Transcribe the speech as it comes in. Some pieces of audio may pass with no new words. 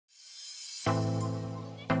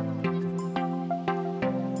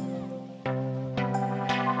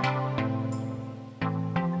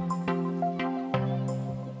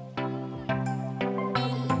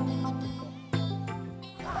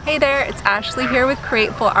Hey there, it's Ashley here with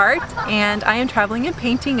Createful Art, and I am traveling and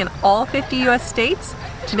painting in all 50 US states.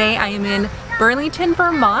 Today I am in Burlington,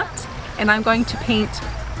 Vermont, and I'm going to paint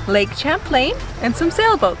Lake Champlain and some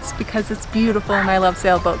sailboats because it's beautiful and I love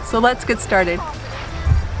sailboats. So let's get started.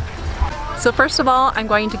 So first of all, I'm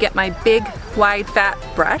going to get my big, wide, fat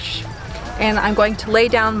brush, and I'm going to lay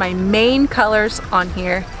down my main colors on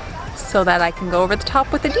here so that I can go over the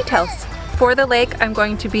top with the details. For the lake, I'm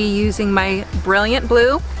going to be using my Brilliant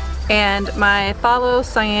Blue and my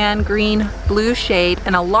Phthalocyanine Green blue shade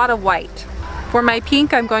and a lot of white. For my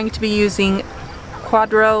pink, I'm going to be using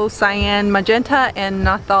Quinacridone magenta and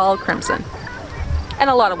Nathal crimson. And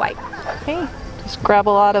a lot of white. Okay, just grab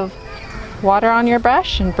a lot of water on your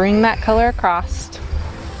brush and bring that color across.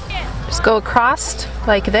 Just go across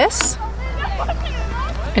like this.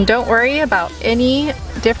 And don't worry about any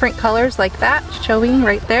different colors like that showing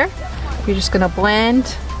right there. You're just going to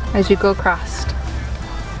blend as you go across.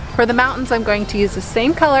 For the mountains, I'm going to use the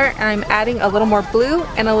same color, and I'm adding a little more blue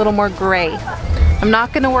and a little more gray. I'm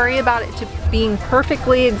not going to worry about it being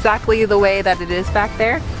perfectly exactly the way that it is back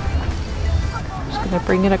there. Just going to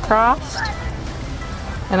bring it across,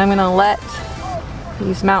 and I'm going to let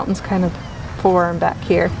these mountains kind of form back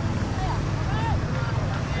here.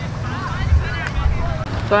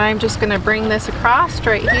 So I'm just going to bring this across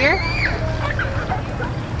right here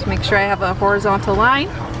to make sure I have a horizontal line.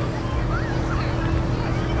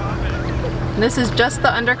 And this is just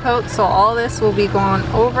the undercoat, so all this will be going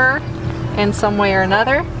over in some way or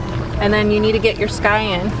another. And then you need to get your sky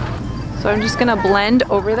in. So I'm just gonna blend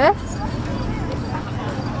over this.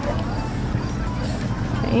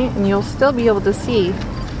 Okay, and you'll still be able to see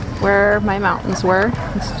where my mountains were.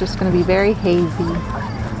 It's just gonna be very hazy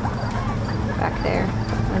back there.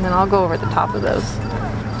 And then I'll go over the top of those.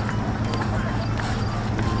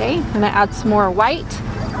 Okay, I'm gonna add some more white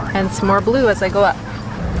and some more blue as I go up.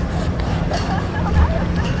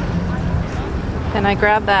 Then I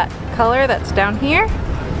grab that color that's down here.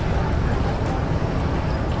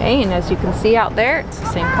 Okay, and as you can see out there, it's the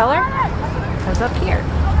same color as up here.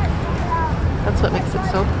 That's what makes it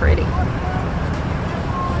so pretty.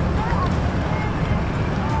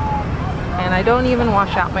 And I don't even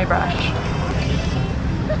wash out my brush.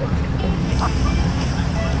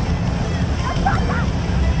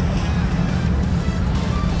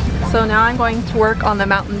 So now I'm going to work on the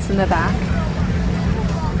mountains in the back,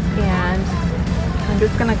 and I'm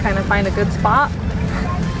just going to kind of find a good spot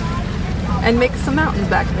and make some mountains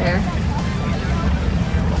back there.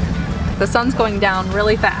 The sun's going down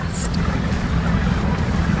really fast.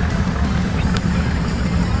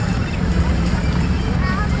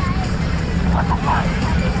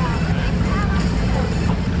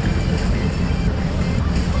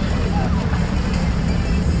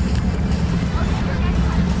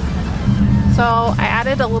 So I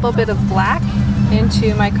added a little bit of black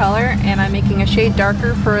into my color, and I'm making a shade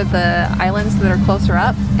darker for the islands that are closer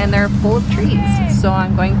up, and they're full of trees, so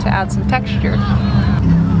I'm going to add some texture.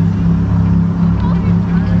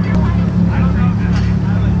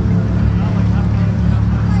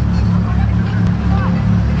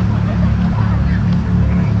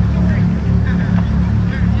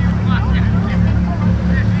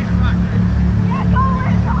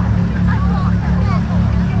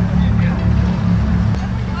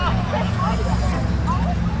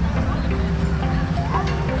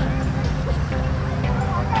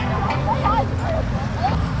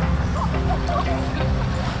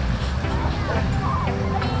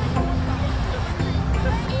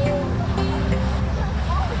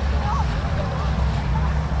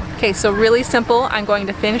 Okay, so really simple. I'm going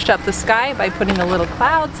to finish up the sky by putting the little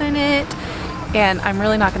clouds in it, and I'm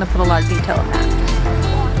really not going to put a lot of detail in that.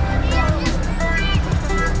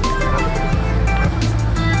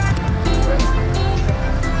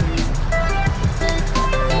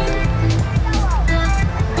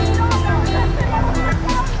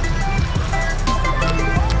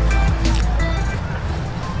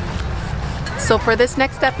 So for this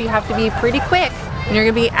next step, you have to be pretty quick. And you're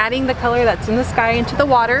going to be adding the color that's in the sky into the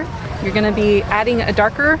water. You're going to be adding a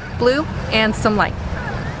darker blue and some light.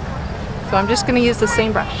 So I'm just going to use the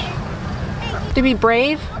same brush. To be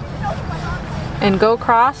brave and go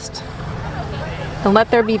across and let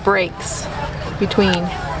there be breaks between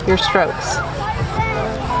your strokes.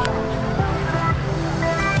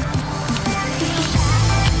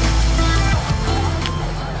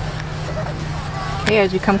 Okay,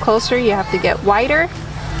 as you come closer, you have to get wider.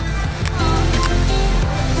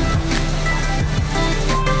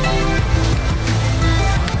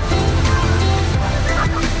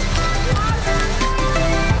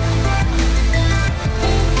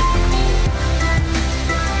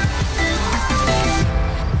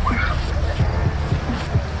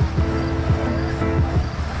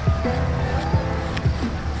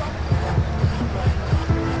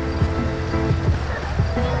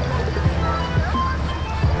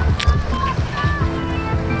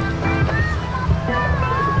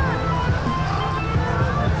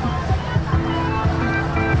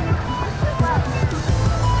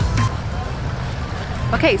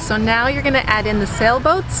 Okay, so now you're gonna add in the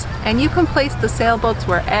sailboats, and you can place the sailboats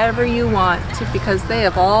wherever you want because they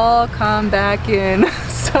have all come back in.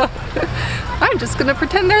 So I'm just gonna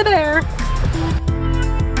pretend they're there.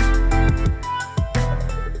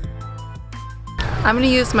 I'm gonna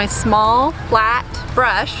use my small flat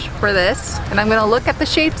brush for this, and I'm gonna look at the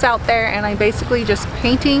shapes out there, and I'm basically just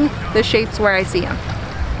painting the shapes where I see them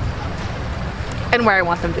and where I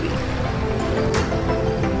want them to be.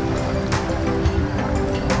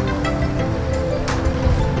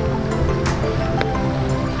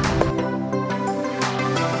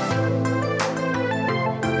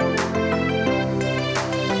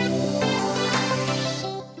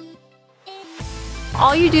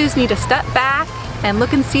 All you do is need to step back and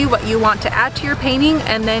look and see what you want to add to your painting,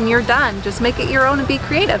 and then you're done. Just make it your own and be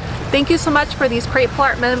creative. Thank you so much for these Createful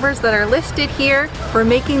Art members that are listed here for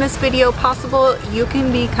making this video possible. You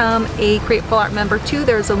can become a Createful Art member too.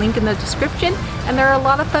 There's a link in the description, and there are a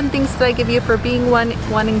lot of fun things that I give you for being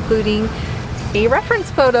one including a reference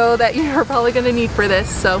photo that you're probably going to need for this.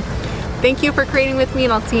 So thank you for creating with me,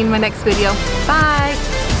 and I'll see you in my next video. Bye!